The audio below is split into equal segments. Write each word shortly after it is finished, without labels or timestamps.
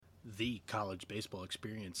The college baseball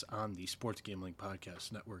experience on the Sports Gambling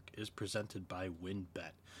Podcast Network is presented by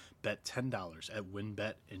WynnBET. Bet $10 at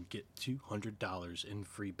WynnBET and get $200 in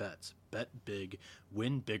free bets. Bet big,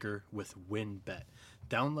 win bigger with WynnBET.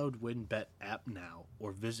 Download WynnBET app now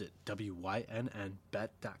or visit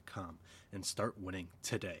WYNNBet.com and start winning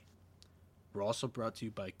today. We're also brought to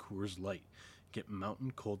you by Coors Light. Get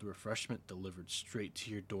mountain cold refreshment delivered straight to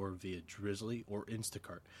your door via Drizzly or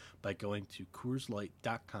Instacart by going to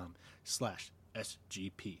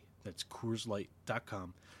CoorsLight.com/SGP. That's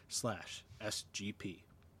CoorsLight.com/SGP.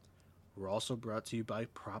 We're also brought to you by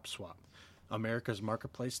PropSwap, America's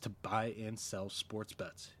marketplace to buy and sell sports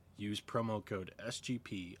bets. Use promo code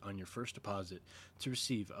SGP on your first deposit to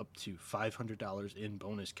receive up to $500 in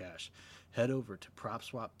bonus cash. Head over to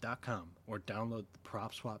PropSwap.com or download the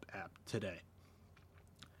PropSwap app today.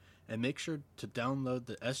 And make sure to download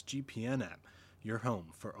the SGPN app, your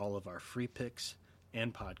home for all of our free picks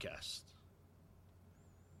and podcasts.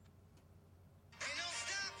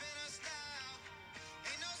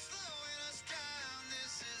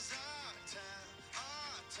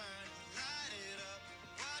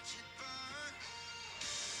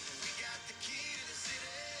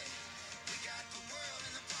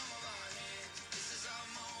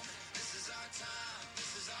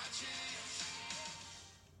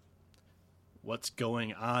 What's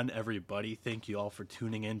going on, everybody? Thank you all for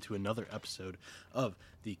tuning in to another episode of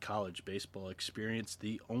the College Baseball Experience,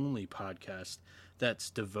 the only podcast that's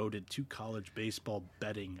devoted to college baseball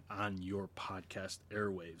betting on your podcast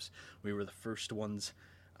airwaves. We were the first ones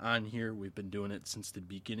on here. We've been doing it since the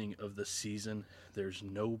beginning of the season. There's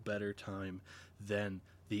no better time than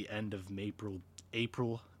the end of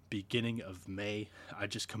April, beginning of May. I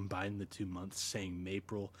just combined the 2 months saying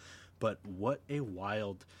Mapril, but what a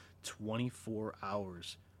wild 24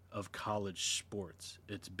 hours of college sports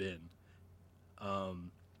it's been.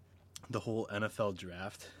 The whole NFL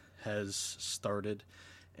draft has started,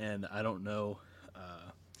 and I don't know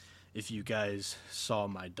if you guys saw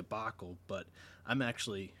my debacle, but I'm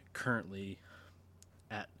actually currently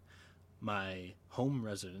at my home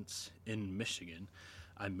residence in Michigan.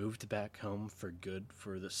 I moved back home for good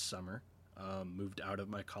for this summer, moved out of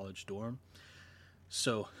my college dorm,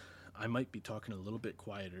 so I might be talking a little bit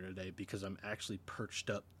quieter today because I'm actually perched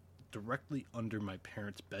up directly under my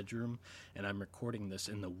parents' bedroom, and I'm recording this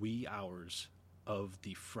in the wee hours of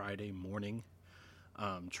the Friday morning,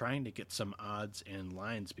 trying to get some odds and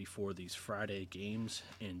lines before these Friday games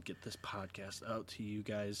and get this podcast out to you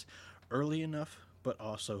guys early enough, but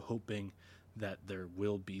also hoping that there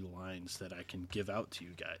will be lines that I can give out to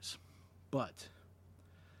you guys. But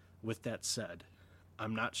with that said,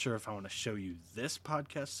 I'm not sure if I want to show you this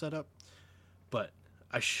podcast setup, but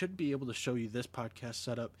I should be able to show you this podcast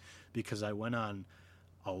setup because I went on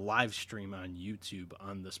a live stream on YouTube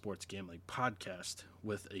on the Sports Gambling Podcast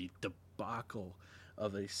with a debacle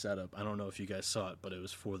of a setup. I don't know if you guys saw it, but it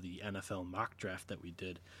was for the NFL mock draft that we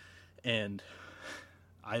did. And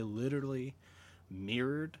I literally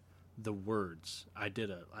mirrored the words. I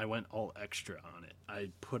went all extra on it. I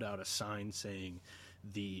put out a sign saying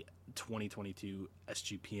the 2022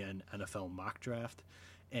 SGPN NFL mock draft,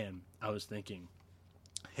 and I was thinking,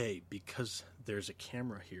 hey, because there's a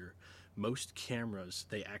camera here, most cameras,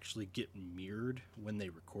 they actually get mirrored when they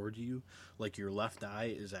record you. Like, your left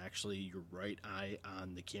eye is actually your right eye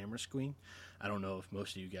on the camera screen. I don't know if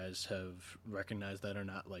most of you guys have recognized that or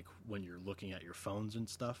not, like when you're looking at your phones and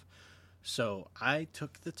stuff. So I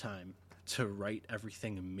took the time to write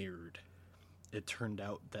everything mirrored. It turned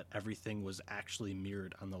out that everything was actually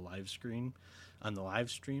mirrored on the live stream, and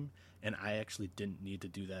I actually didn't need to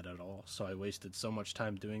do that at all. So I wasted so much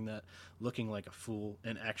time doing that, looking like a fool.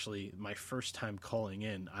 And actually, my first time calling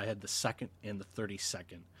in, I had the second and the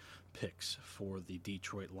 32nd picks for the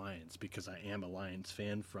Detroit Lions because I am a Lions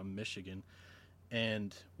fan from Michigan.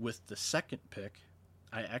 And with the second pick,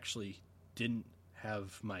 I actually didn't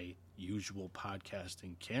have my usual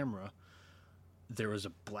podcasting camera. There was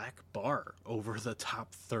a black bar over the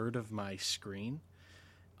top third of my screen.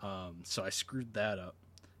 So I screwed that up.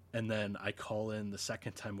 And then I call in the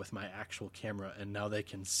second time with my actual camera, and now they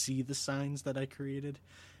can see the signs that I created,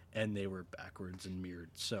 and they were backwards and mirrored.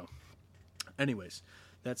 So anyways,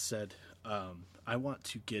 that said, I want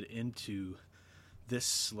to get into this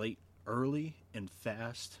slate early and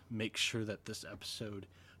fast. Make sure that this episode,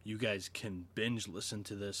 you guys can binge listen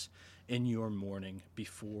to this in your morning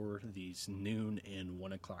before these noon and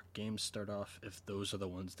 1 o'clock games start off, if those are the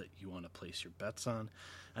ones that you want to place your bets on.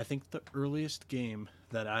 I think the earliest game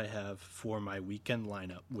that I have for my weekend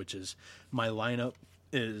lineup, which is my lineup,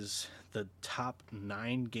 is the top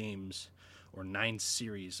 9 games, or 9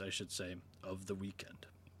 series, I should say, of the weekend.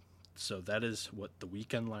 So that is what the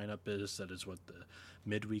weekend lineup is. That is what the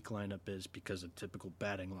midweek lineup is, because a typical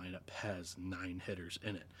batting lineup has 9 hitters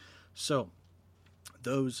in it. So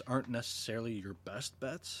those aren't necessarily your best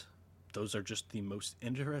bets. Those are just the most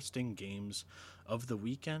interesting games of the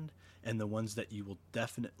weekend, and the ones that you will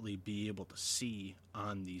definitely be able to see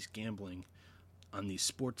on these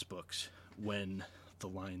sports books when the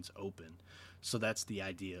lines open. So that's the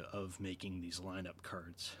idea of making these lineup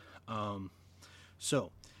cards.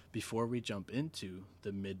 So before we jump into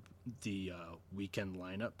the weekend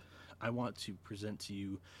lineup, I want to present to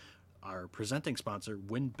you our presenting sponsor,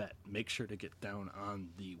 WynnBET. Make sure to get down on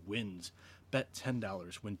the wins. Bet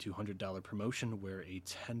 $10, win $200 promotion, where a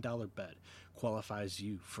 $10 bet qualifies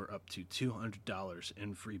you for up to $200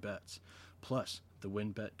 in free bets. Plus, the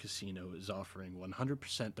WynnBET Casino is offering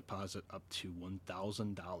 100% deposit up to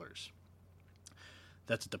 $1,000.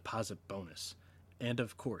 That's a deposit bonus. And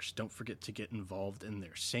of course, don't forget to get involved in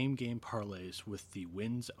their same game parlays with the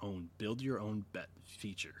Wynn's own Build Your Own Bet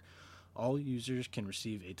feature. All users can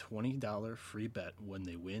receive a $20 free bet when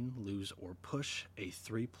they win, lose, or push a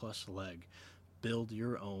 3+ leg Build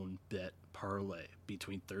Your Own Bet parlay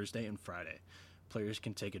between Thursday and Friday. Players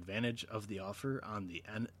can take advantage of the offer on the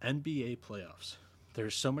NBA playoffs.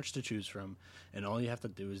 There's so much to choose from, and all you have to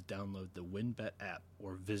do is download the WynnBET app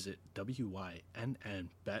or visit wynnbet.com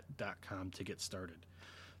to get started.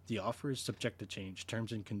 The offer is subject to change.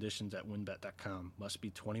 Terms and conditions at wynnbet.com. Must be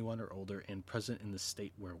 21 or older and present in the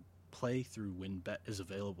state where play through WynnBET is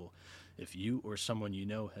available. If you or someone you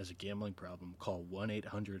know has a gambling problem, call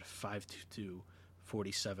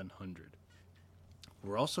 1-800-522-4700.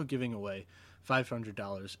 We're also giving away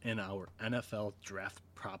 $500 in our NFL Draft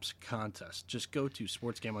Props contest. Just go to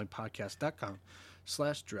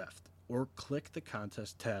sportsgamblingpodcast.com/draft or click the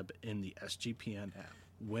contest tab in the SGPN app.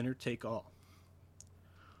 Winner take all.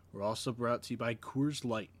 We're also brought to you by Coors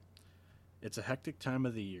Light. It's a hectic time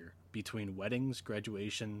of the year. Between weddings,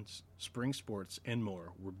 graduations, spring sports, and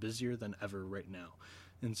more, we're busier than ever right now.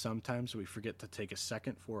 And sometimes we forget to take a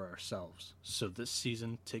second for ourselves. So this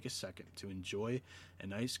season, take a second to enjoy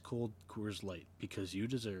an ice cold Coors Light, because you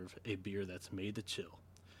deserve a beer that's made to chill.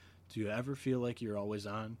 Do you ever feel like you're always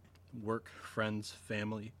on? Work, friends,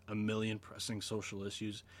 family, a million pressing social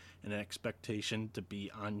issues, and an expectation to be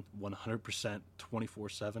on 100%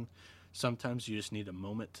 24/7? Sometimes you just need a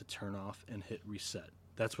moment to turn off and hit reset.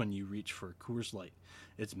 That's when you reach for Coors Light.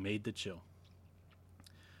 It's made to chill.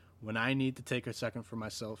 When I need to take a second for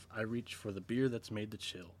myself, I reach for the beer that's made to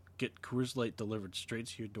chill. Get Coors Light delivered straight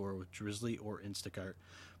to your door with Drizzly or Instacart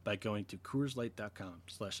by going to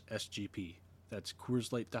CoorsLight.com/SGP. That's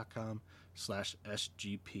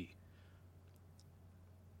CoorsLight.com/SGP.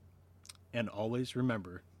 And always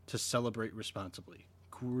remember to celebrate responsibly.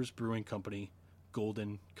 Coors Brewing Company,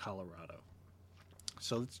 Golden, Colorado.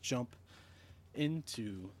 So let's jump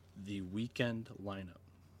into the weekend lineup.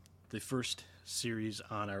 The first series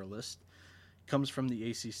on our list comes from the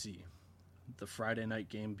ACC. The Friday night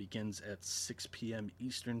game begins at 6 p.m.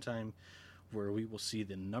 Eastern Time, where we will see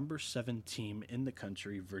the number 7 team in the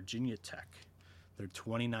country, Virginia Tech. They're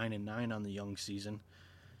 29-9 on the young season,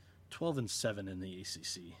 12-7 in the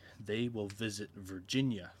ACC. They will visit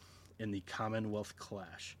Virginia in the Commonwealth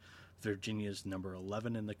Clash. Virginia's number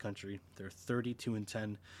 11 in the country. They're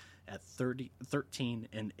 32-10 at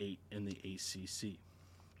 13-8 in the ACC.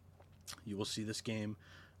 You will see this game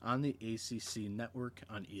on the ACC network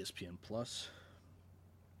on ESPN+.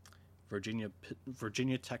 Virginia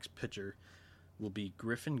Tech's pitcher will be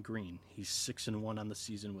Griffin Green. He's 6-1 on the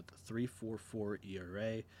season with a 3.44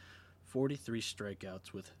 ERA, 43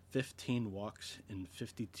 strikeouts with 15 walks in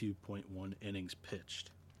 52.1 innings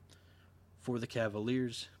pitched. For the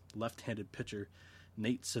Cavaliers, left-handed pitcher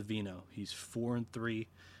Nate Savino. He's 4-3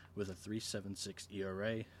 with a 3.76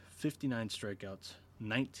 ERA, 59 strikeouts,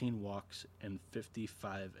 19 walks, and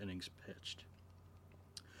 55 innings pitched.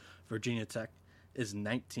 Virginia Tech is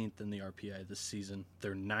 19th in the RPI this season.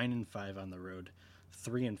 They're 9-5 on the road,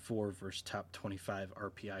 3-4 versus top 25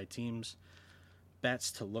 RPI teams.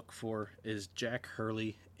 Bats to look for is Jack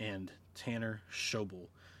Hurley and Tanner Schobel.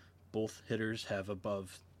 Both hitters have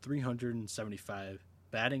above 375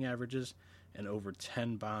 batting averages and over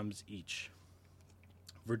 10 bombs each.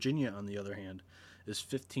 Virginia, on the other hand, is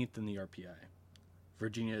 15th in the RPI.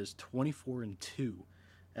 Virginia is 24-2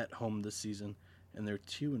 at home this season, and they're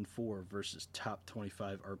 2-4 versus top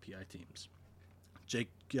 25 RPI teams.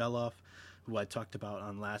 Jake Geloff, who I talked about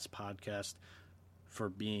on last podcast for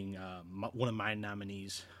being one of my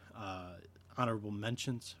nominees, honorable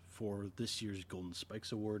mentions for this year's Golden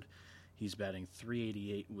Spikes Award. He's batting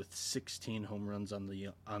 .388 with 16 home runs on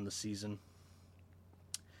the season.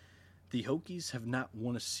 The Hokies have not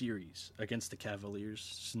won a series against the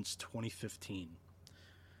Cavaliers since 2015.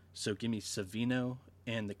 So give me Savino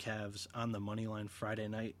and the Cavs on the money line Friday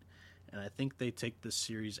night, and I think they take this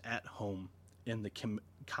series at home in the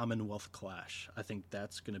Commonwealth Clash. I think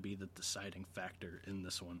that's going to be the deciding factor in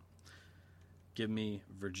this one. Give me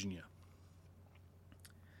Virginia.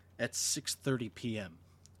 At 6:30 p.m.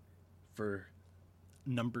 for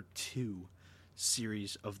number 2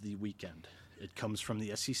 series of the weekend. It comes from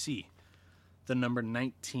the SEC. The number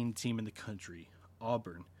 19 team in the country,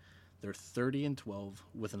 Auburn. They're 30-12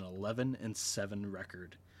 with an 11-7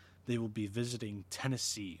 record. They will be visiting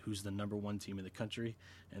Tennessee, who's the number 1 team in the country,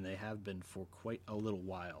 and they have been for quite a little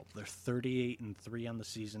while. They're 38-3 on the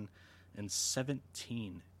season and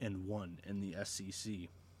 17-1 in the SEC.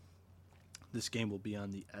 This game will be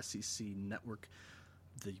on the SEC Network,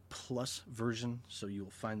 the Plus version, so you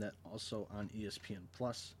will find that also on ESPN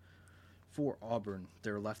Plus. For Auburn,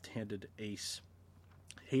 their left-handed ace,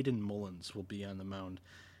 Hayden Mullins, will be on the mound.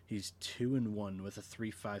 He's 2-1 with a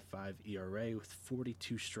 3.55 ERA with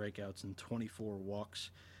 42 strikeouts and 24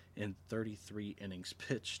 walks in 33 innings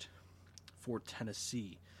pitched. For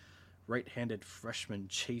Tennessee, right-handed freshman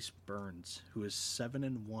Chase Burns, who is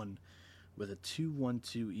 7-1 with a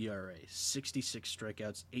 2.12 ERA, 66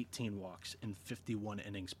 strikeouts, 18 walks in 51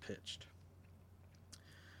 innings pitched.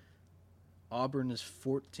 Auburn is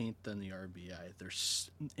 14th in the RBI. They're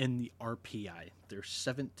in the RPI. They're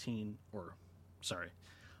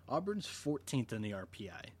Auburn's 14th in the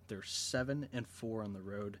RPI. They're 7-4 on the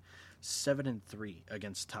road, 7-3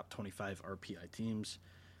 against top 25 RPI teams.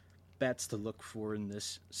 Bats to look for in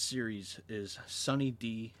this series is Sonny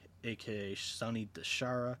D, aka Sonny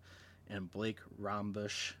DeShara, and Blake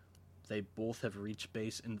Rombush. They both have reached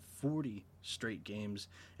base in 40 straight games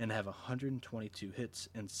and have 122 hits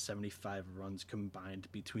and 75 runs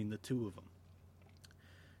combined between the two of them.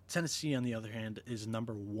 Tennessee, on the other hand, is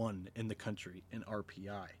number 1 in the country in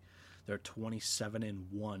RPI. They're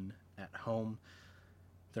 27-1 at home.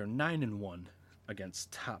 They're 9-1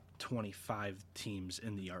 against top 25 teams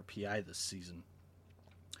in the RPI this season.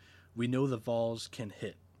 We know the Vols can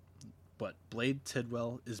hit, but Blade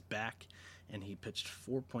Tidwell is back, and he pitched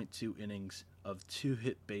 4.2 innings of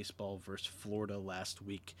 2-hit baseball versus Florida last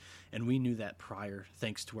week. And we knew that prior,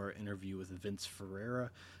 thanks to our interview with Vince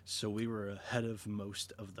Ferreira, so we were ahead of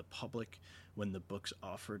most of the public when the books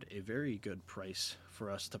offered a very good price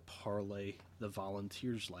for us to parlay the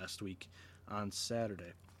Volunteers last week on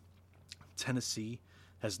Saturday. Tennessee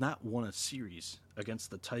has not won a series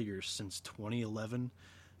against the Tigers since 2011,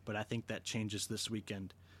 but I think that changes this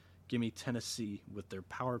weekend. Give me Tennessee with their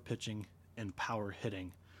power pitching and power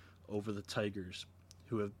hitting over the Tigers,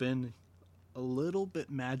 who have been a little bit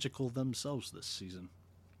magical themselves this season.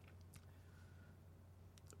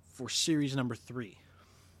 For series number 3,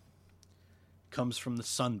 comes from the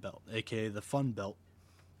Sun Belt, aka the Fun Belt.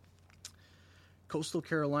 Coastal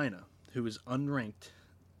Carolina, who is unranked,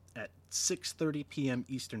 at 6:30 p.m.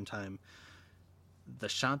 Eastern Time. The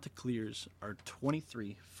Chanticleers are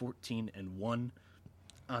 23-14-1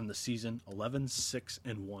 on the season,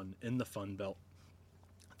 11-6-1 in the Fun Belt.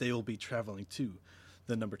 They will be traveling to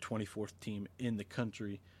the number 24th team in the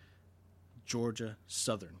country, Georgia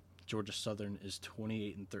Southern. Georgia Southern is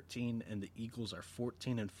 28-13, and the Eagles are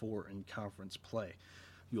 14-4 in conference play.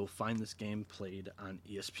 You'll find this game played on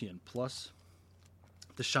ESPN Plus.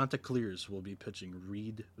 The Chanticleers will be pitching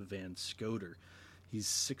Reed Van Scoter. He's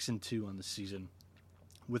 6-2 on the season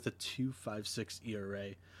with a 2.56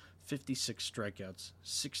 ERA, 56 strikeouts,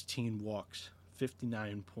 16 walks,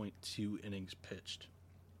 59.2 innings pitched.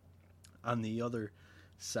 On the other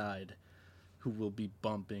side, who will be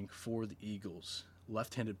bumping for the Eagles,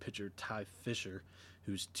 left-handed pitcher Ty Fisher,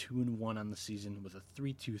 who's 2-1 on the season with a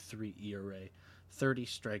 3.23 ERA, 30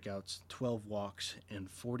 strikeouts, 12 walks, and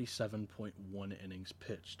 47.1 innings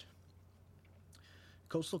pitched.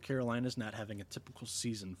 Coastal Carolina is not having a typical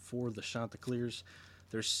season for the Chanticleers.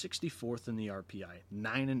 They're 64th in the RPI,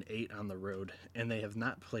 9-8 on the road, and they have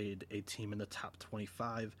not played a team in the top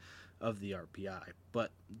 25 of the RPI,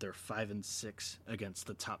 but they're 5-6 against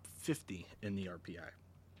the top 50 in the RPI.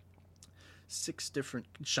 6 different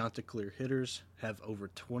Chanticleer hitters have over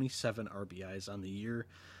 27 RBIs on the year.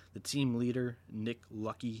 The team leader, Nick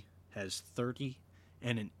Lucky, has 30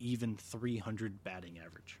 and an even 300 batting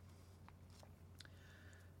average.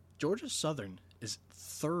 Georgia Southern is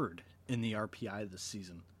 3rd in the RPI this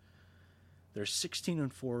season. They're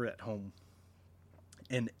 16-4 at home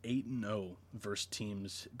and 8-0 versus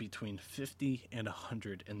teams between 50 and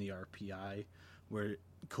 100 in the RPI, where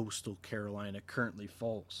Coastal Carolina currently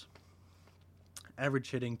falls.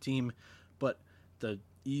 Average hitting team, but the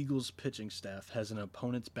Eagles pitching staff has an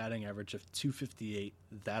opponent's batting average of 258,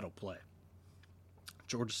 that'll play.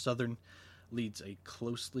 Georgia Southern leads a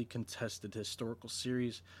closely contested historical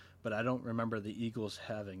series, but I don't remember the Eagles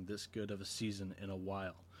having this good of a season in a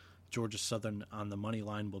while. Georgia Southern on the money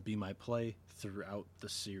line will be my play throughout the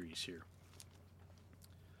series here.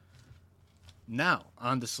 Now,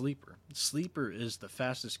 on to Sleeper. Sleeper is the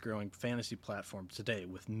fastest growing fantasy platform today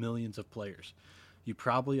with millions of players. You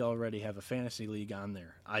probably already have a fantasy league on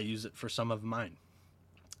there. I use it for some of mine.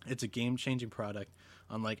 It's a game-changing product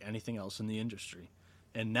unlike anything else in the industry.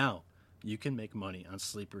 And now, you can make money on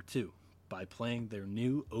Sleeper too by playing their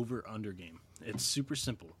new over-under game. It's super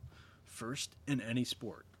simple. First, in any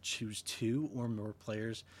sport, choose 2 or more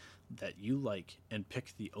players that you like and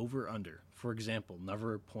pick the over-under. For example,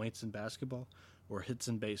 number of points in basketball or hits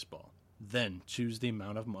in baseball. Then choose the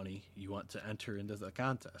amount of money you want to enter into the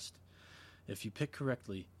contest. If you pick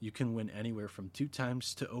correctly, you can win anywhere from 2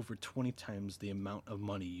 times to over 20 times the amount of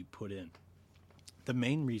money you put in. The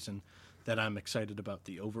main reason that I'm excited about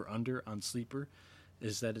the over-under on Sleeper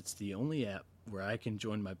is that it's the only app where I can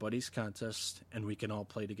join my buddies' contest and we can all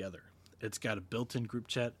play together. It's got a built-in group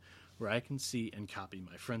chat where I can see and copy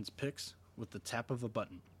my friends' picks with the tap of a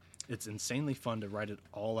button. It's insanely fun to write it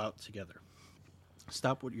all out together.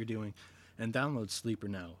 Stop what you're doing and download Sleeper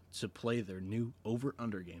now to play their new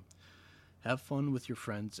over-under game. Have fun with your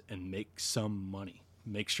friends and make some money.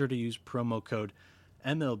 Make sure to use promo code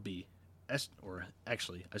MLB. I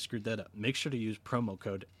screwed that up. Make sure to use promo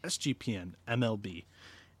code SGPN MLB.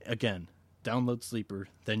 Again, download Sleeper,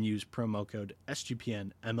 then use promo code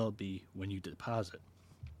SGPN MLB when you deposit.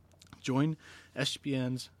 Join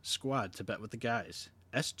SGPN's squad to bet with the guys.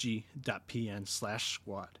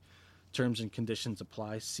 sg.pn/squad. Terms and conditions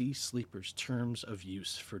apply. See Sleeper's terms of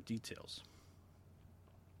use for details.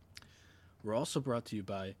 We're also brought to you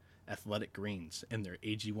by Athletic Greens and their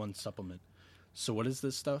AG1 supplement. So what is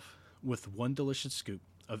this stuff? With 1 delicious scoop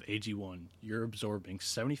of AG1, you're absorbing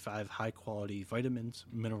 75 high-quality vitamins,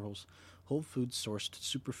 minerals, whole food-sourced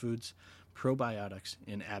superfoods, probiotics,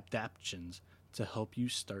 and adaptogens to help you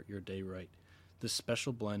start your day right. This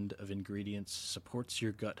special blend of ingredients supports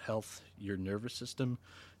your gut health, your nervous system,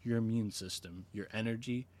 your immune system, your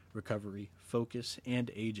energy, recovery, focus, and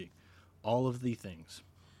aging. All of the things.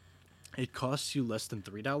 It costs you less than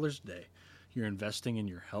 $3 a day. You're investing in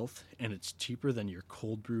your health, and it's cheaper than your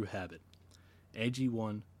cold brew habit.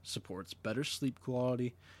 AG1 supports better sleep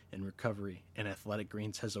quality and recovery, and Athletic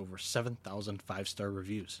Greens has over 7,000 5-star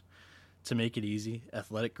reviews. To make it easy,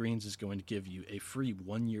 Athletic Greens is going to give you a free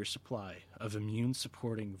 1-year supply of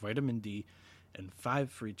immune-supporting vitamin D and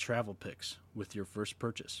 5 free travel picks with your first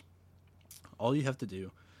purchase. All you have to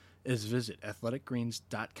do is visit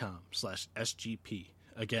athleticgreens.com/SGP.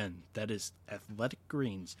 Again, that is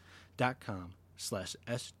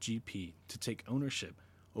athleticgreens.com/SGP to take ownership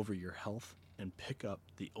over your health and pick up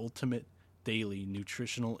the ultimate daily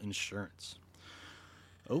nutritional insurance.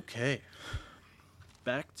 Okay,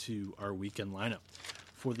 back to our weekend lineup.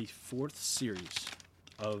 For the 4th series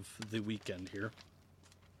of the weekend here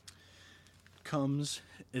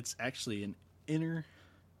it's actually an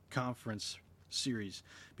inter-conference series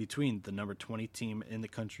between the number 20 team in the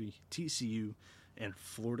country, TCU, and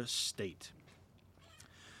Florida State.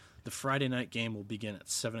 The Friday night game will begin at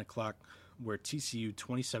 7 o'clock, where TCU,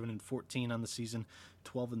 27-14 on the season,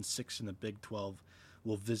 12-6 in the Big 12,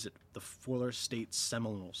 will visit the Florida State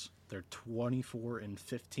Seminoles. They're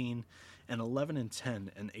 24-15 and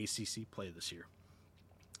 11-10 in ACC play this year.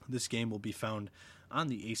 This game will be found on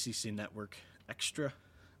the ACC Network Extra,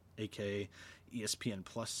 aka ESPN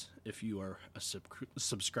Plus, if you are a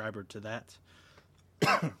subscriber to that.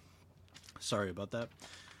 Sorry about that.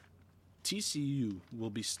 TCU will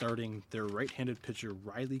be starting their right-handed pitcher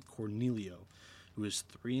Riley Cornelio, who is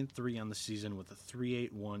 3-3 on the season with a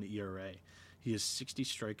 3.81 ERA. He has 60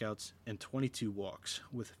 strikeouts and 22 walks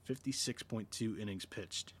with 56.2 innings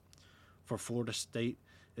pitched. For Florida State,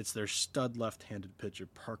 it's their stud left-handed pitcher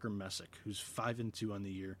Parker Messick, who's 5-2 on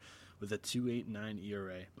the year with a 2.89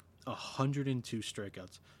 ERA, 102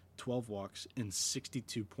 strikeouts, 12 walks, and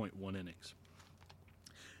 62.1 innings.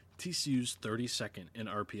 TCU's 32nd in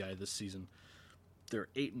RPI this season. They're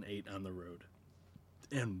 8-8 on the road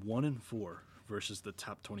and 1-4 versus the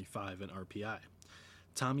top 25 in RPI.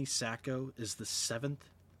 Tommy Sacco is the 7th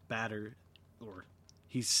batter, or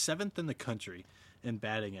he's 7th in the country in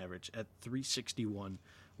batting average at .361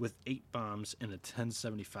 with 8 bombs and a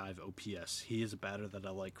 1075 OPS. He is a batter that I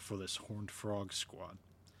like for this Horned Frog squad.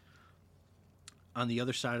 On the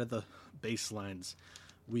other side of the baselines,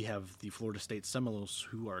 we have the Florida State Seminoles,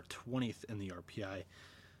 who are 20th in the RPI.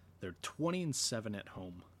 They're 20-7 at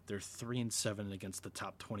home, They're 3-7 against the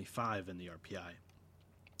top 25 in the RPI.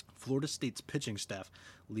 Florida State's pitching staff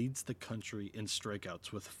leads the country in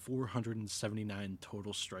strikeouts with 479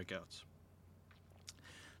 total strikeouts.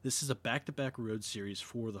 This is a back-to-back road series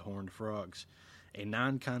for the Horned Frogs, a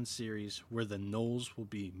non-con series where the Noles will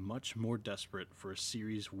be much more desperate for a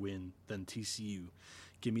series win than TCU.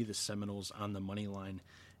 Give me the Seminoles on the money line,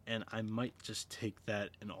 and I might just take that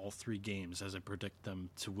in all three games as I predict them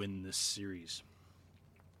to win this series.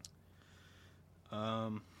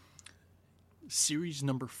 Series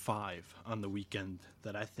number 5 on the weekend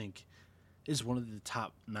that I think is one of the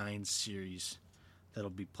top 9 series that'll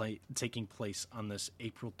be taking place on this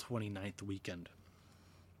April 29th weekend.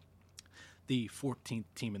 The 14th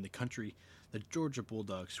team in the country, the Georgia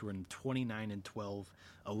Bulldogs, who are in 29-12,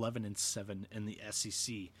 11-7 in the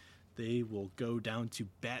SEC, they will go down to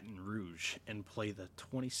Baton Rouge and play the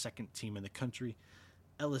 22nd team in the country,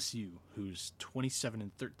 LSU, who's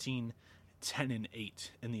 27-13, 10-8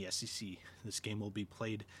 in the SEC. This game will be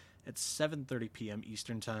played at 7:30 p.m.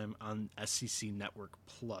 Eastern Time on SEC Network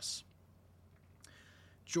Plus.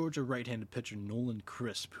 Georgia right-handed pitcher Nolan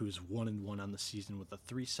Crisp, who's 1-1 on the season with a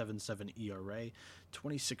 3.77 ERA,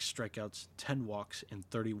 26 strikeouts, 10 walks, and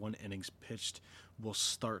 31 innings pitched, will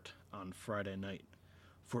start on Friday night.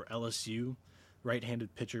 For LSU,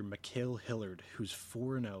 right-handed pitcher Mikael Hillard, who's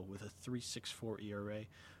 4-0 with a 3.64 ERA,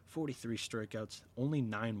 43 strikeouts, only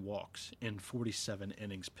 9 walks, and 47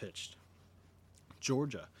 innings pitched.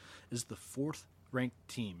 Georgia is the 4th ranked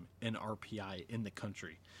team in RPI in the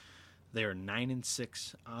country. They are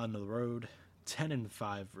 9-6 on the road,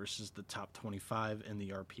 10-5 versus the top 25 in the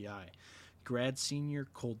RPI. Grad senior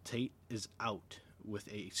Cole Tate is out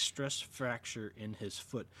with a stress fracture in his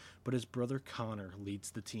foot, but his brother Connor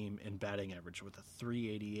leads the team in batting average with a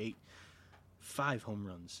 388, 5 home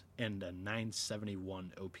runs, and a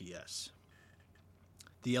 971 OPS.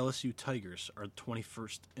 The LSU Tigers are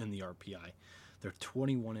 21st in the RPI. They're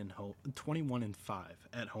 21-5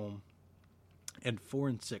 at home, and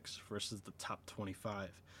 4-6 versus the top 25.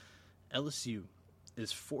 LSU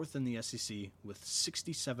is 4th in the SEC with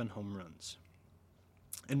 67 home runs.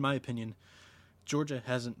 In my opinion, Georgia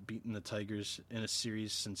hasn't beaten the Tigers in a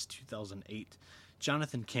series since 2008.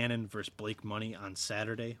 Jonathan Cannon versus Blake Money on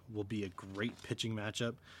Saturday will be a great pitching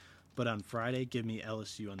matchup, but on Friday, give me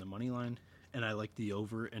LSU on the money line, and I like the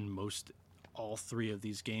over in all 3 of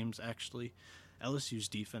these games, actually. LSU's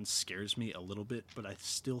defense scares me a little bit, but I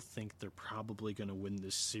still think they're probably going to win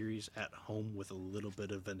this series at home with a little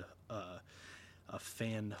bit of a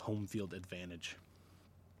fan home field advantage.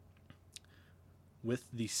 With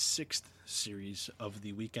the 6th series of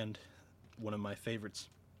the weekend, one of my favorites,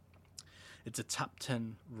 it's a top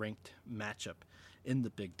 10 ranked matchup in the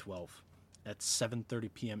Big 12 at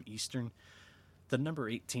 7:30 p.m. Eastern. The number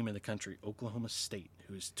 8 team in the country, Oklahoma State,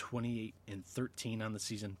 who is 28-13 on the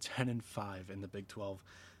season, 10-5 in the Big 12,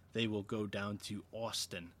 they will go down to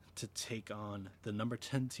Austin to take on the number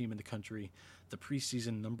 10 team in the country, the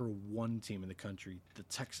preseason number 1 team in the country, the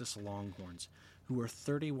Texas Longhorns, who are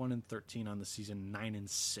 31-13 on the season,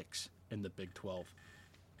 9-6 in the Big 12.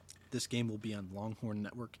 This game will be on Longhorn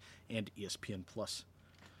Network and ESPN+.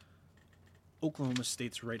 Oklahoma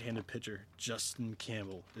State's right-handed pitcher, Justin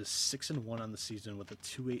Campbell, is 6-1 on the season with a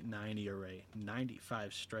 2.89 ERA,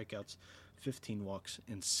 95 strikeouts, 15 walks,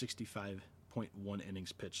 and 65.1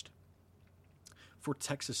 innings pitched. For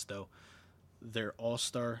Texas, though, their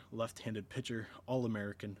all-star left-handed pitcher,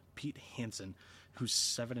 All-American Pete Hansen, who's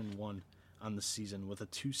 7-1 on the season with a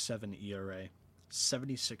 2.7 ERA,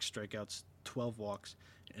 76 strikeouts, 12 walks,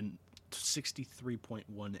 and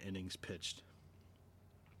 63.1 innings pitched.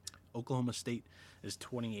 Oklahoma State is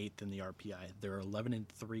 28th in the RPI. They're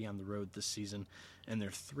 11-3 on the road this season, and they're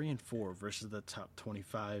 3-4 versus the top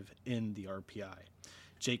 25 in the RPI.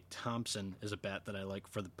 Jake Thompson is a bat that I like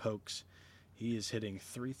for the Pokes. He is hitting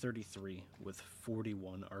 .333 with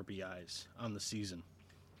 41 RBIs on the season.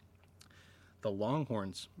 The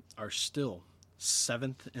Longhorns are still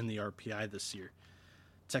 7th in the RPI this year.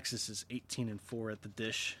 Texas is 18-4 at the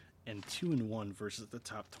dish and 2-1 versus the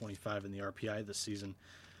top 25 in the RPI this season.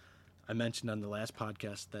 I mentioned on the last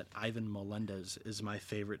podcast that Ivan Melendez is my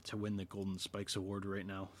favorite to win the Golden Spikes Award right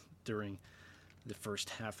now during the first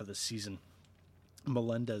half of the season.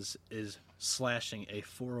 Melendez is slashing a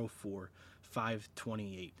 .404,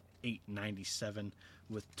 .528, .897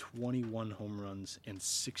 with 21 home runs and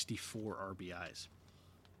 64 RBIs.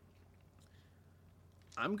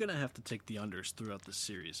 I'm going to have to take the unders throughout the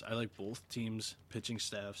series. I like both teams' pitching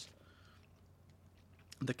staffs.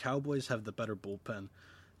 The Cowboys have the better bullpen,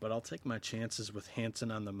 but I'll take my chances with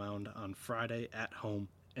Hansen on the mound on Friday at home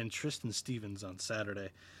and Tristan Stevens on Saturday.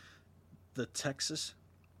 The Texas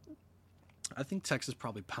I think Texas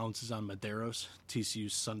probably pounces on Medeiros,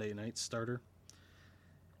 TCU's Sunday night starter,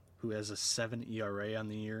 who has a 7 ERA on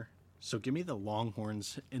the year. So give me the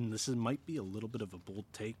Longhorns, and might be a little bit of a bold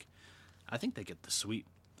take. I think they get the sweep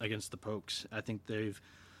against the Pokes. I think they've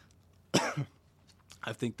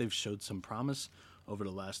showed some promise over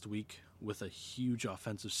the last week with a huge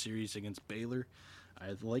offensive series against Baylor.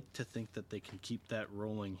 I'd like to think that they can keep that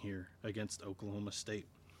rolling here against Oklahoma State.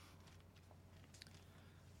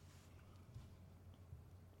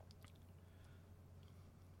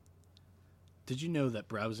 Did you know that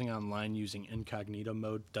browsing online using incognito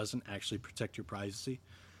mode doesn't actually protect your privacy?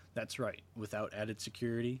 That's right. Without added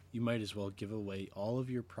security, you might as well give away all of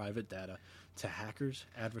your private data to hackers,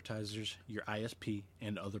 advertisers, your ISP,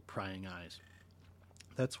 and other prying eyes.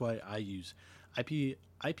 That's why I use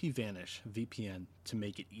IPVanish VPN to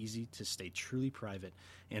make it easy to stay truly private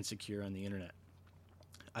and secure on the internet.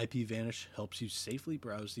 IPVanish helps you safely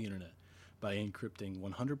browse the internet by encrypting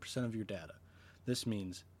 100% of your data. This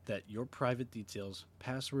means that your private details,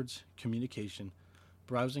 passwords, communication,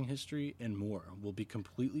 browsing history, and more will be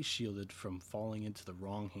completely shielded from falling into the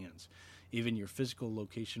wrong hands. Even your physical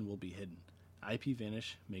location will be hidden.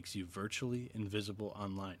 IPVanish makes you virtually invisible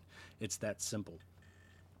online. It's that simple.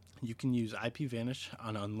 You can use IPVanish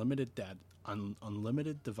on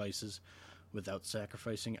unlimited devices without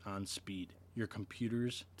sacrificing on speed. Your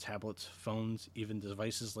computers, tablets, phones, even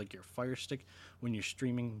devices like your Fire Stick when you're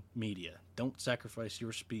streaming media. Don't sacrifice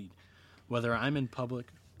your speed. Whether I'm in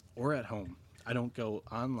public or at home, I don't go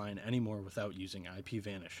online anymore without using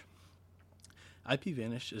IPVanish.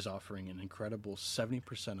 IPVanish is offering an incredible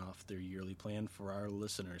 70% off their yearly plan for our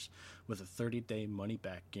listeners with a 30-day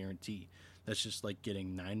money-back guarantee. That's just like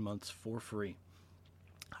getting 9 months for free.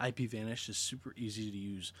 IPVanish is super easy to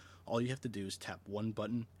use. All you have to do is tap one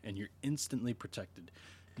button and you're instantly protected.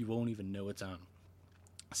 You won't even know it's on.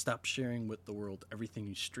 Stop sharing with the world everything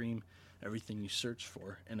you stream, everything you search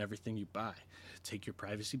for, and everything you buy. Take your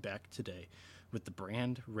privacy back today with the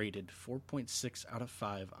brand rated 4.6 out of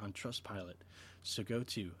 5 on Trustpilot. So go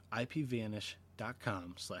to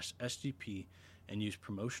ipvanish.com/SGP and use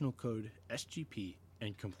promotional code SGP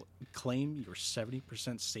and claim your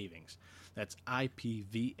 70% savings. That's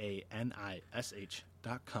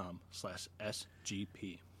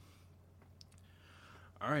ipvanish.com/SGP.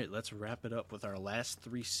 All right, let's wrap it up with our last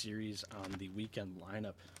 3 series on the weekend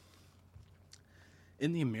lineup.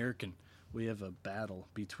 In the American, we have a battle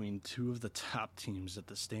between 2 of the top teams at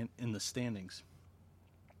in the standings.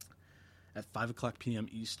 At 5 o'clock p.m.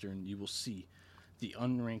 Eastern, you will see the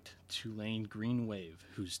unranked Tulane Green Wave,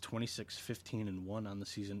 who's 26-15-1 on the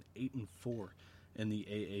season, 8-4 in the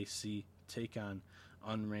AAC, take on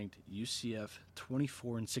unranked UCF,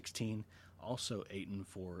 24-16, also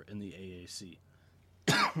 8-4 in the AAC.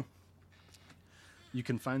 You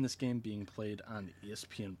can find this game being played on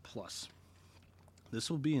ESPN Plus. This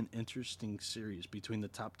will be an interesting series between the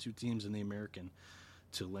top 2 teams in the American,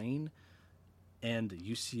 Tulane and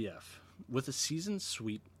UCF. With a season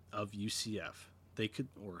sweep of UCF,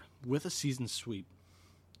 with a season sweep,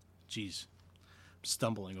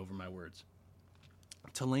 stumbling over my words.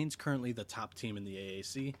 Tulane's currently the top team in the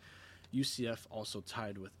AAC. UCF also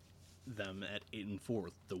tied with them at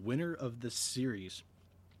 8-4. The winner of this series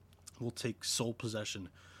will take sole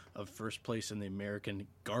possession of first place in the American,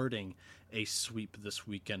 guarding a sweep this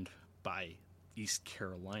weekend by East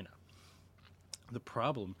Carolina. The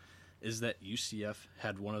problem is that UCF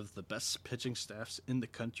had one of the best pitching staffs in the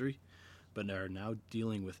country, but are now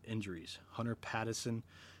dealing with injuries. Hunter Pattison,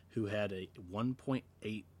 who had a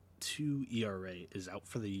 1.82 ERA, is out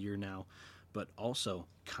for the year now, but also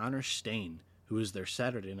Connor Stain, who is their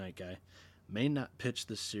Saturday night guy, may not pitch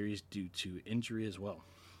this series due to injury as well.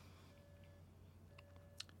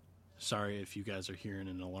 Sorry if you guys are hearing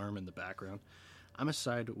an alarm in the background. I'm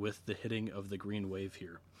aside with the hitting of the Green Wave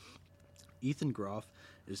here. Ethan Groff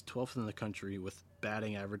is 12th in the country with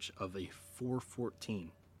batting average of a .414.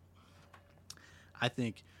 I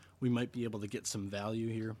think we might be able to get some value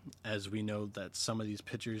here, as we know that some of these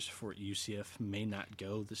pitchers for UCF may not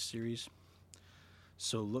go this series.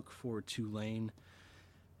 So look for Tulane,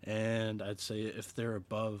 and I'd say if they're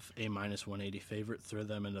above a -180 favorite, throw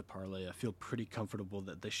them in a parlay. I feel pretty comfortable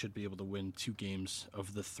that they should be able to win 2 games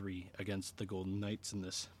of the 3 against the Golden Knights in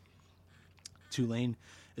this. Tulane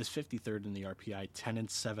is 53rd in the RPI,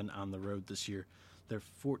 10-7 on the road this year. They're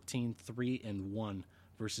 14-3-1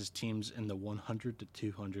 versus teams in the 100 to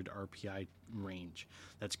 200 RPI range.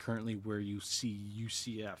 That's currently where you see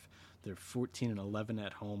UCF. They're 14-11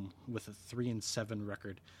 at home with a 3-7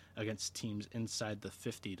 record against teams inside the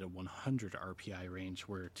 50 to 100 RPI range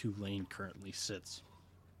where Tulane currently sits.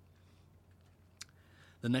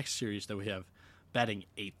 The next series that we have batting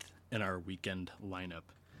 8th in our weekend lineup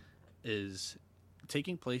is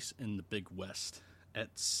taking place in the Big West at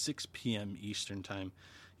 6 p.m. Eastern Time.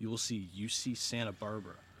 You will see UC Santa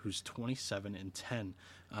Barbara, who's 27-10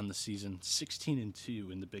 on the season,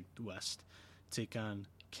 16-2 in the Big West, take on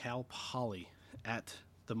Cal Poly at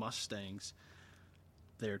the Mustangs.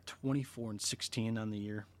 They're 24-16 on the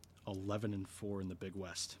year, 11-4 in the Big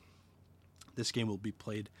West. This game will be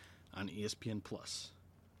played on ESPN+.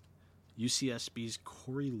 UCSB's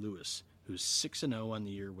Corey Lewis, who's 6-0 on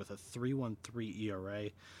the year with a 3.13 ERA,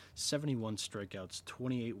 71 strikeouts,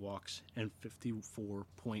 28 walks, and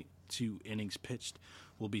 54.2 innings pitched,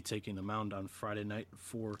 will be taking the mound on Friday night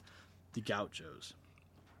for the Gauchos.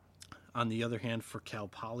 On the other hand, for Cal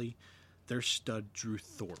Poly, their stud Drew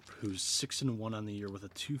Thorpe, who's 6-1 on the year with a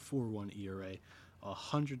 2.41 ERA,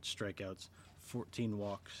 100 strikeouts, 14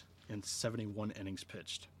 walks, and 71 innings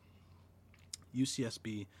pitched.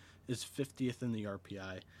 UCSB is 50th in the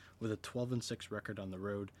RPI with a 12-6 record on the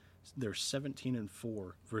road. They're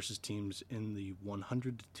 17-4 versus teams in the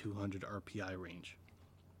 100 to 200 RPI range.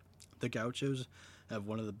 The Gauchos have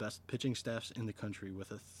one of the best pitching staffs in the country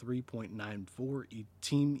with a 3.94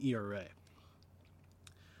 team ERA.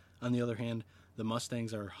 On the other hand, the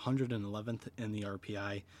Mustangs are 111th in the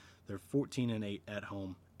RPI. They're 14-8 at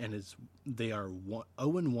home, and they are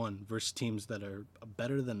 0-1 versus teams that are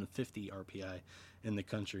better than 50 RPI in the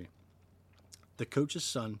country. The coach's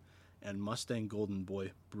son and Mustang Golden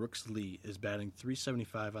Boy, Brooks Lee, is batting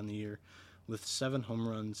 .375 on the year with 7 home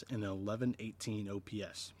runs and 11.18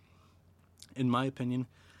 OPS. In my opinion,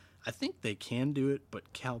 I think they can do it,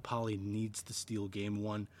 but Cal Poly needs to steal game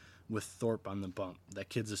 1 with Thorpe on the bump. That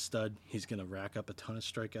kid's a stud. He's going to rack up a ton of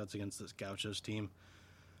strikeouts against this Gauchos team.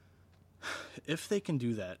 If they can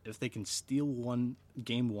do that, if they can steal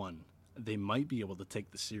game 1, they might be able to take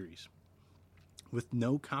the series. With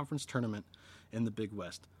no conference tournament in the Big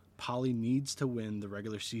West, Poly needs to win the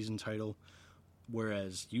regular season title,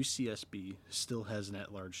 whereas UCSB still has an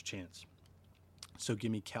at-large chance. So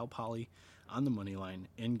give me Cal Poly on the money line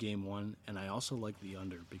in game 1, and I also like the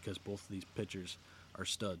under because both of these pitchers are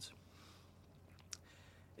studs.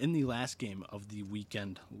 In the last game of the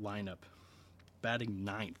weekend lineup, batting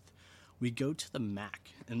 9th, we go to the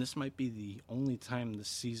MAC, and this might be the only time this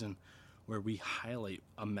season where we highlight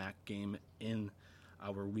a MAC game in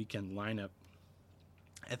our weekend lineup.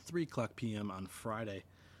 At 3:00 p.m. on Friday,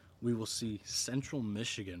 we will see Central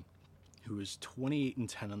Michigan, who is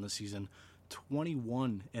 28-10 on the season,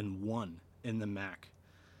 21-1 in the MAC.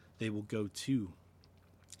 They will go to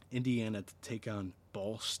Indiana to take on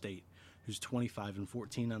Ball State, who's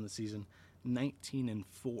 25-14 on the season, 19-4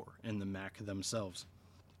 in the MAC themselves.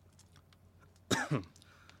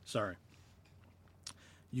 Sorry.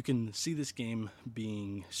 You can see this game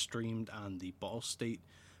being streamed on the Ball State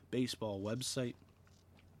baseball website.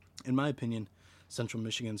 In my opinion, Central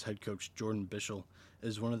Michigan's head coach, Jordan Bischel,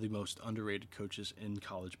 is one of the most underrated coaches in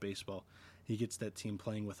college baseball. He gets that team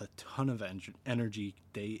playing with a ton of energy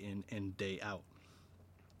day in and day out.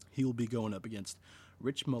 He will be going up against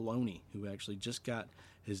Rich Maloney, who actually just got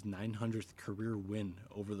his 900th career win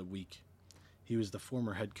over the week. He was the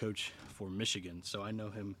former head coach for Michigan, so I know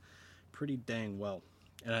him pretty dang well.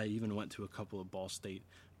 And I even went to a couple of Ball State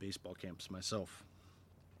baseball camps myself.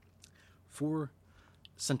 For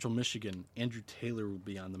Central Michigan, Andrew Taylor will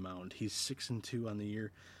be on the mound. He's 6-2 on the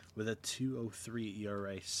year with a 2.03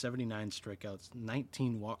 ERA, 79 strikeouts,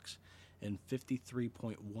 19 walks, and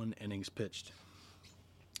 53.1 innings pitched.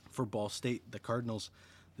 For Ball State, the Cardinals,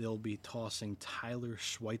 they'll be tossing Tyler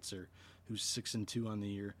Schweitzer, who's 6-2 on the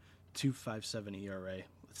year, 2.57 ERA,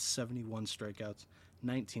 with 71 strikeouts,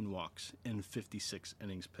 19 walks, and 56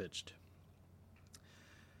 innings pitched.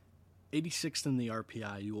 86th in the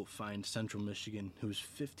RPI, you will find Central Michigan, who's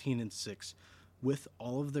 15-6, with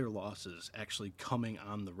all of their losses actually coming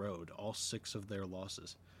on the road, all 6 of their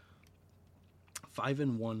losses.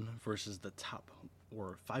 5-1 versus the top,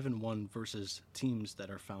 or 5-1 versus teams that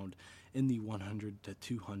are found in the 100 to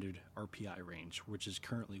 200 RPI range, which is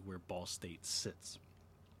currently where Ball State sits.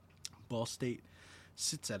 Ball State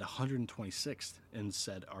sits at 126th in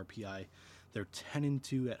said RPI. They're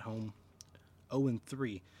 10-2 at home,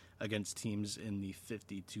 0-3 against teams in the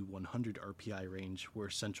 50 to 100 RPI range, where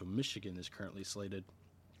Central Michigan is currently slated.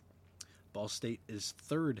 Ball State is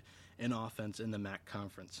 3rd in offense in the MAC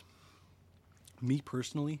conference. Me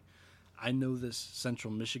personally, I know this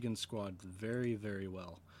Central Michigan squad very, very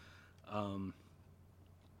well. A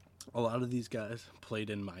lot of these guys played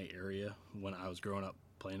in my area when I was growing up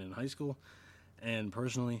playing in high school. And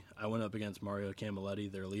personally, I went up against Mario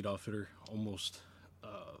Camilletti, their leadoff hitter, almost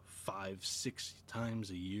 5-6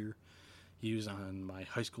 times a year. He was on my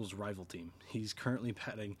high school's rival team. He's currently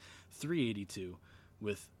batting .382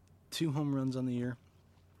 with 2 home runs on the year.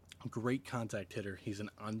 Great contact hitter. He's an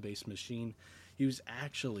on-base machine. He was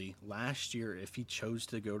actually, last year, if he chose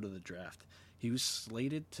to go to the draft, he was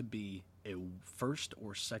slated to be a first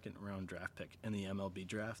or second round draft pick in the MLB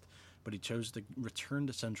draft, but he chose to return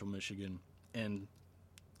to Central Michigan and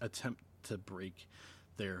attempt to break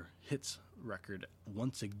their hits record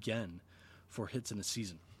once again for hits in a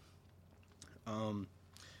season.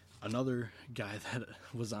 Another guy that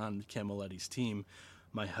was on Camilletti team,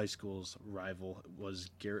 my high school's rival, was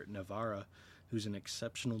Garrett Navarra, who's an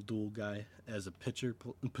exceptional dual guy as a pitcher,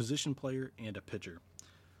 position player, and a pitcher.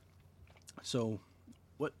 So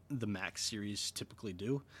what the MAC series typically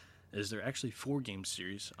do is they're actually 4-game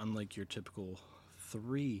series, unlike your typical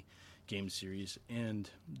 3-game series, and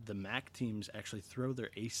the MAC teams actually throw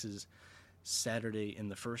their aces Saturday in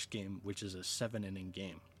the first game, which is a 7-inning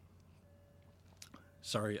game.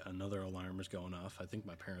 Sorry, another alarm is going off. I think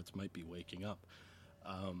my parents might be waking up.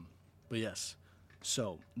 But yes,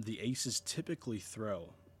 so the aces typically throw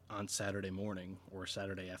on Saturday morning or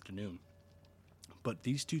Saturday afternoon. But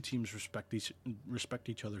these two teams respect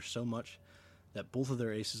each other so much that both of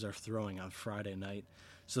their aces are throwing on Friday night.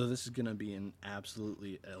 So this is going to be an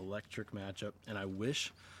absolutely electric matchup. And I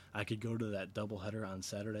wish I could go to that doubleheader on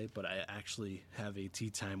Saturday, but I actually have a tea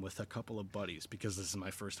time with a couple of buddies because this is my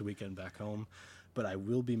first weekend back home. But I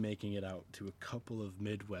will be making it out to a couple of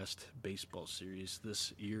Midwest baseball series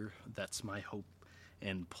this year. That's my hope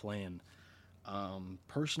and plan.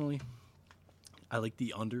 Personally, I like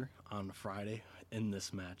the under on Friday in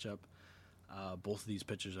this matchup. Both of these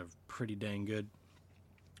pitchers are pretty dang good,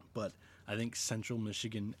 but I think Central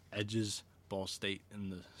Michigan edges Ball State in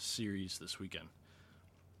the series this weekend.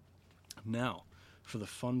 Now, for the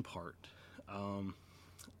fun part,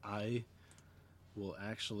 I will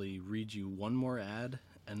actually read you one more ad,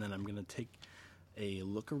 and then I'm going to take a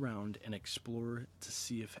look around and explore to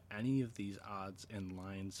see if any of these odds and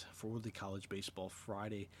lines for the College Baseball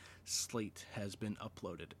Friday slate has been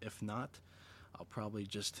uploaded. If not, I'll probably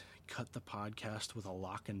just cut the podcast with a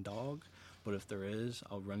lock and dog, but if there is,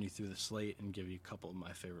 I'll run you through the slate and give you a couple of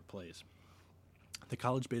my favorite plays. The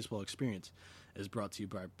College Baseball Experience is brought to you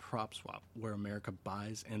by PropSwap, where America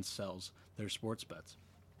buys and sells their sports bets.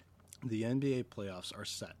 The NBA playoffs are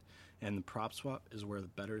set, and the PropSwap is where the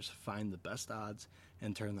bettors find the best odds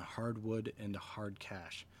and turn the hardwood into hard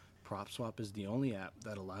cash. PropSwap is the only app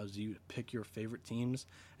that allows you to pick your favorite teams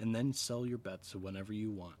and then sell your bets whenever you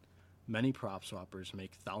want. Many PropSwappers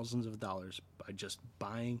make thousands of dollars by just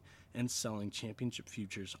buying and selling championship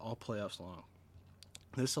futures all playoffs long.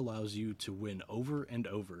 This allows you to win over and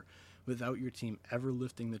over without your team ever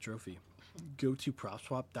lifting the trophy. Go to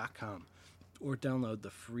PropSwap.com or download the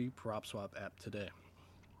free PropSwap app today.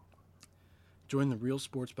 Join the real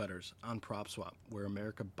sports bettors on PropSwap, where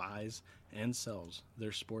America buys and sells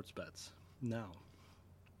their sports bets now.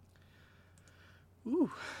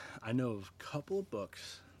 I know of a couple of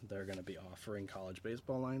books that are going to be offering college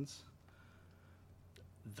baseball lines.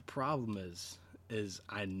 The problem is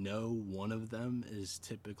I know one of them is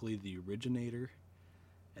typically the originator,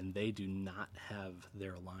 and they do not have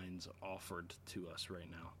their lines offered to us right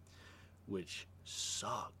now, which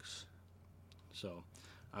sucks. So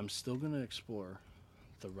I'm still going to explore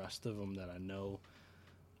the rest of them that I know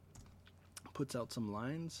puts out some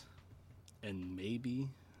lines, and maybe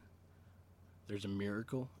there's a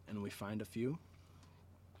miracle and we find a few.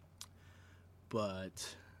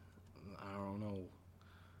 But I don't know.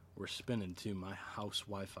 We're spinning too. My house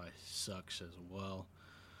Wi-Fi sucks as well.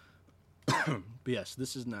 But yes,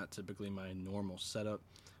 this is not typically my normal setup.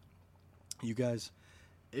 You guys,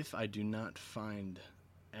 if I do not find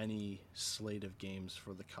any slate of games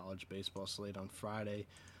for the college baseball slate on Friday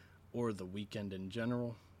or the weekend in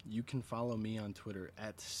general, you can follow me on Twitter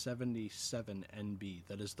at 77NB.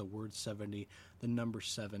 That is the word 70, the number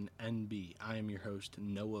 7NB. I am your host,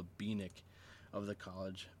 Noah Beanick of the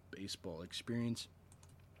College Baseball Experience.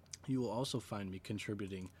 You will also find me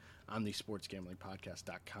contributing on the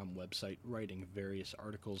sportsgamblingpodcast.com website, writing various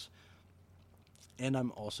articles, and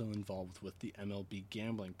I'm also involved with the MLB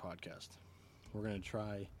Gambling Podcast. We're going to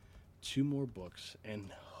try 2 more books and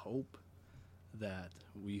hope that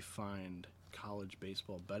we find college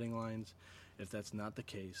baseball betting lines. If that's not the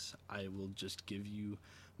case, I will just give you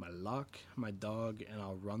my luck, my dog, and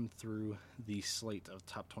I'll run through the slate of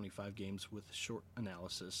top 25 games with short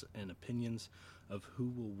analysis and opinions of who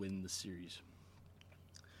will win the series.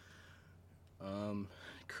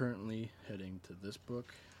 Currently heading to this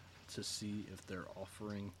book to see if they're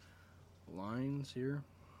offering lines here.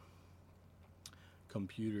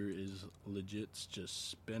 Computer is legit just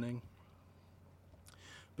spinning.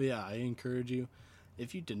 But yeah, I encourage you,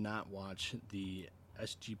 if you did not watch the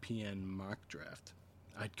SGPN mock draft,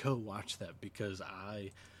 I'd go watch that because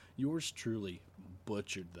yours truly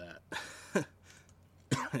butchered that.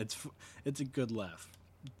 it's a good laugh.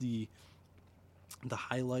 The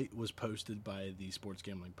highlight was posted by the Sports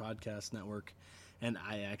Gambling Podcast Network, and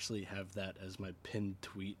I actually have that as my pinned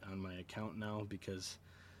tweet on my account now because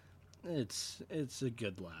it's a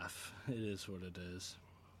good laugh. It is what it is.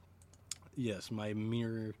 Yes, my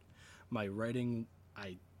writing,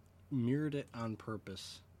 I mirrored it on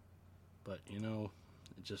purpose, but it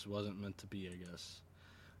just wasn't meant to be, I guess.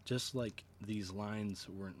 Just like these lines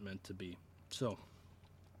weren't meant to be. So,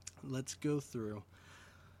 let's go through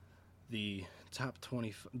the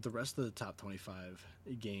rest of the top 25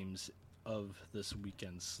 games of this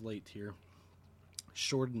weekend slate here.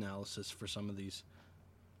 Short analysis for some of these.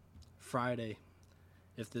 Friday,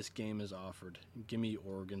 if this game is offered, give me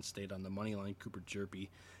Oregon State on the money line. Cooper Jerpy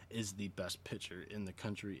is the best pitcher in the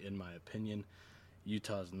country, in my opinion.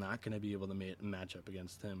 Utah's not going to be able to match up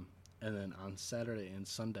against him. And then on Saturday and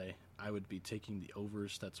Sunday, I would be taking the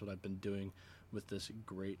overs. That's what I've been doing with this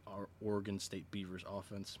great Oregon State Beavers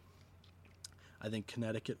offense. I think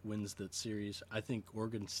Connecticut wins that series. I think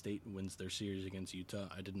Oregon State wins their series against Utah.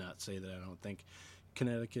 I did not say that I don't think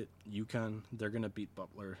Connecticut, UConn, they're going to beat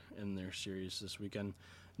Butler in their series this weekend.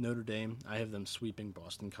 Notre Dame, I have them sweeping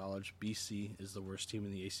Boston College. BC is the worst team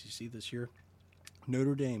in the ACC this year.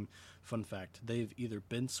 Notre Dame, fun fact, they've either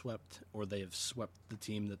been swept or they have swept the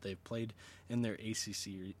team that they've played in their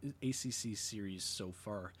ACC series so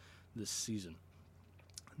far this season.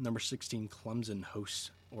 Number 16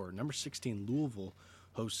 Louisville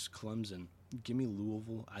hosts Clemson. Give me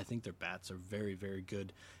Louisville. I think their bats are very, very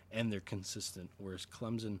good and they're consistent. Whereas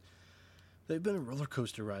Clemson, they've been a roller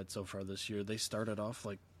coaster ride so far this year. They started off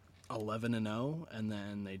like 11-0 and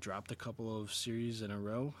then they dropped a couple of series in a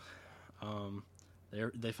row.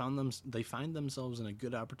 They find themselves in a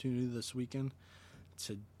good opportunity this weekend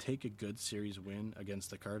to take a good series win against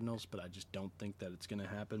the Cardinals, but I just don't think that it's going to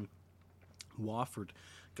happen. Wofford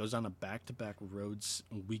goes on a back-to-back roads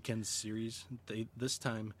weekend series. They this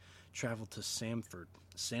time travel to Samford.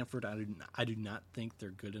 Samford, I do not think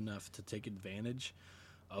they're good enough to take advantage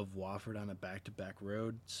of Wofford on a back-to-back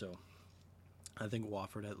road, so I think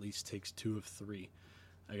Wofford at least takes 2 of 3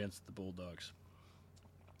 against the Bulldogs.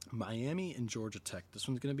 Miami and Georgia Tech. This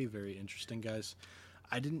one's going to be very interesting, guys.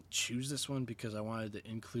 I didn't choose this one because I wanted to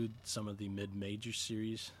include some of the mid-major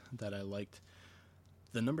series that I liked.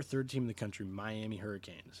 The number 3rd team in the country, Miami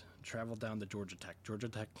Hurricanes, travel down to Georgia Tech. Georgia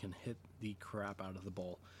Tech can hit the crap out of the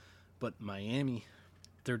ball. But Miami,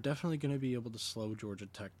 they're definitely going to be able to slow Georgia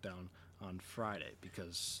Tech down on Friday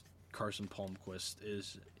because Carson Palmquist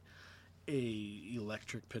is a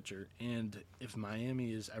electric pitcher. And if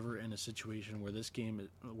Miami is ever in a situation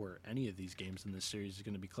where any of these games in this series is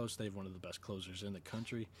going to be close, they have one of the best closers in the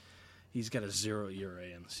country. He's got a 0 ERA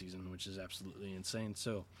in the season, which is absolutely insane.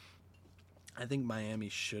 So I think Miami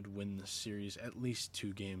should win this series, at least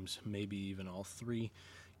 2 games, maybe even all 3.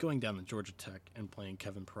 Going down to Georgia Tech and playing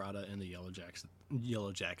Kevin Parada and the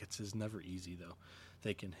Yellow Jackets is never easy, though.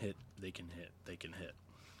 They can hit.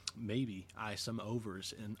 Maybe some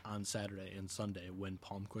overs on Saturday and Sunday when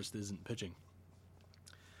Palmquist isn't pitching.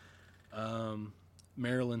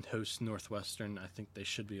 Maryland hosts Northwestern. I think they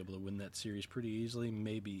should be able to win that series pretty easily,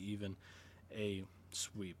 maybe even a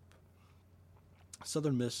sweep.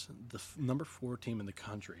 Southern Miss, the number 4 team in the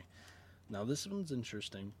country. Now, this one's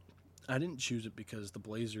interesting. I didn't choose it because the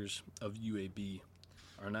Blazers of UAB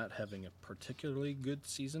are not having a particularly good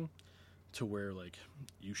season to where,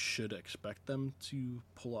 you should expect them to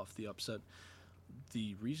pull off the upset.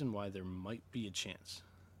 The reason why there might be a chance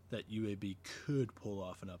that UAB could pull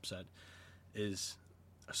off an upset is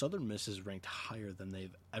Southern Miss is ranked higher than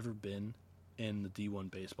they've ever been in the D1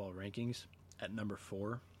 baseball rankings at number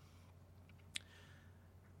 4.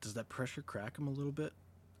 Does that pressure crack them a little bit?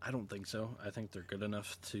 I don't think so. I think they're good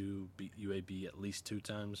enough to beat UAB at least 2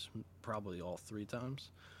 times, probably all 3 times.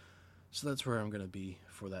 So that's where I'm going to be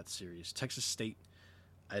for that series. Texas State,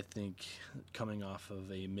 I think, coming off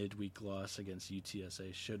of a midweek loss against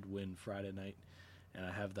UTSA, should win Friday night, and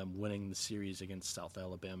I have them winning the series against South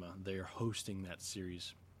Alabama. They are hosting that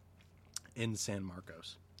series in San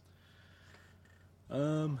Marcos.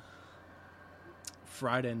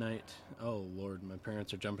 Friday night. Oh, Lord, my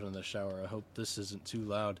parents are jumping in the shower. I hope this isn't too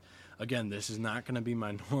loud. Again, this is not going to be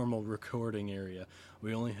my normal recording area.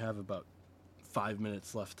 We only have about 5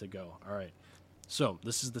 minutes left to go. All right. So,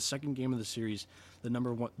 this is the second game of the series. The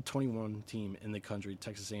number 21 team in the country,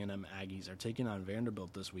 Texas A&M Aggies, are taking on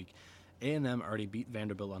Vanderbilt this week. A&M already beat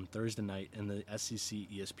Vanderbilt on Thursday night in the SEC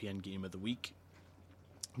ESPN Game of the Week.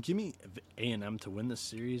 Give me A&M to win this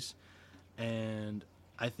series, and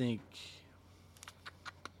I think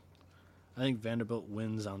Vanderbilt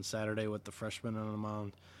wins on Saturday with the freshmen on the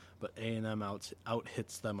mound, but A&M out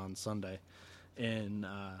hits them on Sunday, in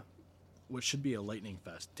what should be a lightning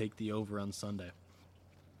fest. Take the over on Sunday.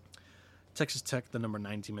 Texas Tech, the number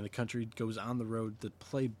 9 team in the country, goes on the road to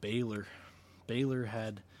play Baylor. Baylor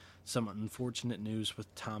had some unfortunate news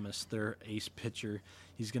with Thomas, their ace pitcher.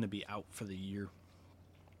 He's going to be out for the year.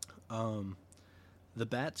 The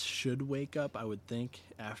Bats should wake up, I would think,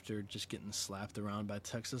 after just getting slapped around by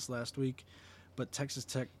Texas last week. But Texas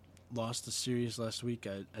Tech lost the series last week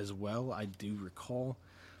as well, I do recall.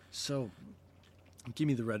 So give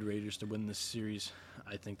me the Red Raiders to win this series.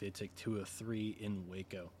 I think they take 2 of 3 in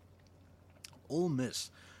Waco. Ole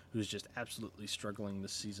Miss, who's just absolutely struggling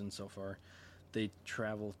this season so far, they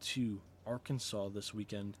travel to Arkansas this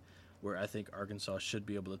weekend, where I think Arkansas should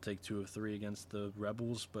be able to take 2 of 3 against the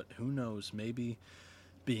Rebels, but who knows, maybe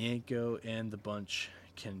Bianco and the bunch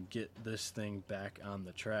can get this thing back on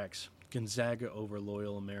the tracks. Gonzaga over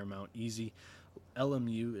Loyola Marymount, easy.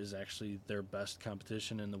 LMU is actually their best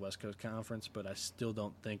competition in the West Coast Conference, but I still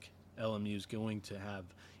don't think LMU is going to have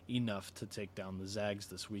enough to take down the Zags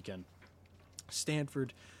this weekend.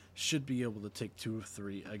 Stanford should be able to take 2 of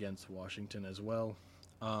 3 against Washington as well.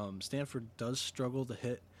 Stanford does struggle to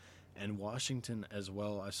hit, and Washington as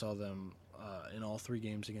well. I saw them in all 3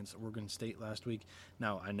 games against Oregon State last week.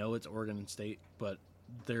 Now, I know it's Oregon State, but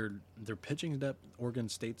their pitching depth, Oregon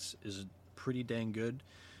State's, is pretty dang good,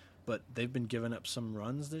 but they've been giving up some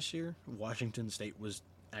runs this year. Washington State was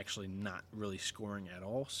actually not really scoring at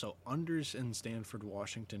all, so unders in Stanford,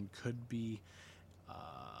 Washington could be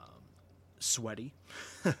sweaty,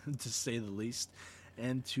 to say the least.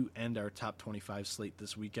 And to end our top 25 slate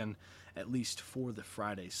this weekend, at least for the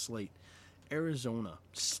Friday slate, Arizona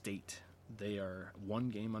State. They are 1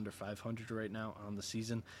 game under 500 right now on the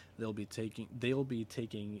season. They'll be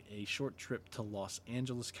taking a short trip to Los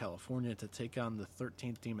Angeles, California, to take on the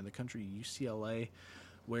 13th team in the country, UCLA,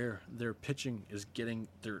 where their pitching is getting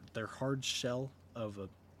their hard shell of a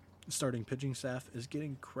starting pitching staff is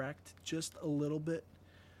getting cracked just a little bit.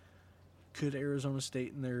 Could Arizona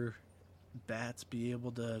State and their bats be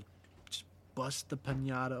able to just bust the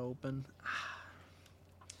piñata open?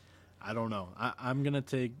 I don't know. I'm going to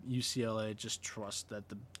take UCLA. Just trust that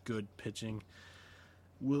the good pitching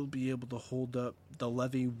will be able to hold up. The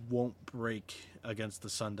levee won't break against the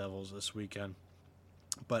Sun Devils this weekend.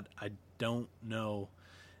 But I don't know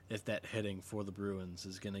if that hitting for the Bruins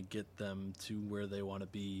is going to get them to where they want to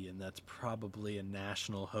be, and that's probably a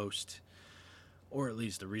national host, or at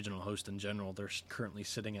least a regional host in general. They're currently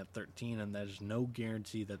sitting at 13, and there's no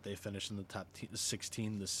guarantee that they finish in the top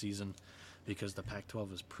 16 this season, because the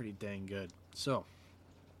Pac-12 is pretty dang good. So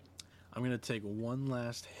I'm going to take one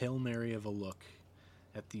last Hail Mary of a look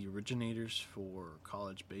at the originators for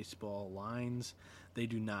college baseball lines. They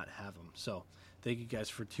do not have them. So thank you guys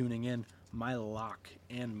for tuning in. My lock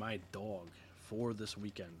and my dog for this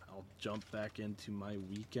weekend. I'll jump back into my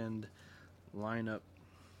weekend lineup.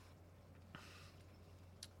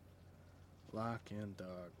 Lock and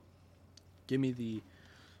dog. Give me the...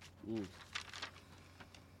 Ooh.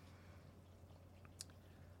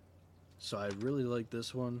 So I really like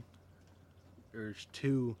this one. There's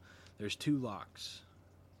two locks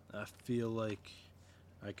I feel like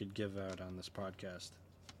I could give out on this podcast.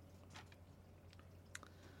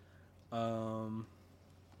 I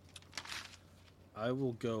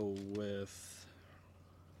will go with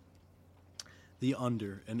the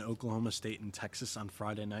under in Oklahoma State and Texas on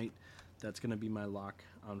Friday night. That's going to be my lock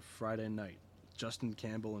on Friday night. Justin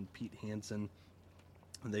Campbell and Pete Hansen,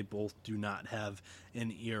 they both do not have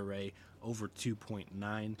an ERA over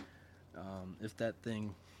 2.9. If that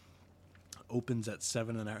thing opens at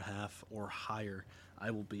 7.5 or higher,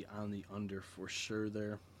 I will be on the under for sure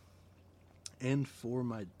there. And for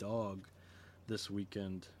my dog this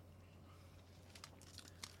weekend,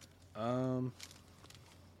 let's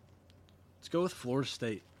go with Florida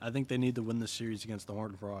State. I think they need to win the series against the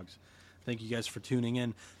Horned Frogs. Thank you guys for tuning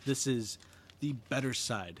in. This is the better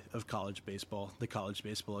side of college baseball, the college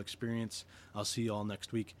baseball experience. I'll see you all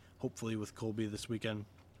next week, hopefully with Colby this weekend.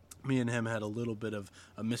 Me and him had a little bit of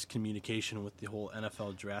a miscommunication with the whole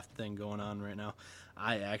NFL draft thing going on right now.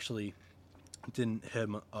 I actually didn't hit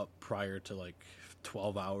him up prior to like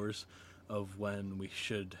 12 hours of when we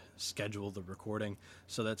should schedule the recording,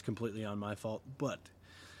 so that's completely on my fault, but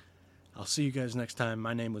I'll see you guys next time.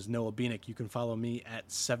 My name was Noah Beanick. You can follow me at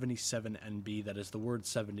 77NB. That is the word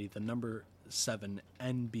 70, the number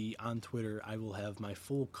 7NB on Twitter. I will have my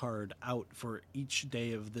full card out for each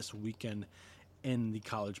day of this weekend in the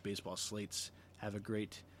college baseball slates Have a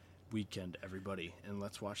great weekend, everybody, and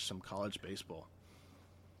let's watch some college baseball.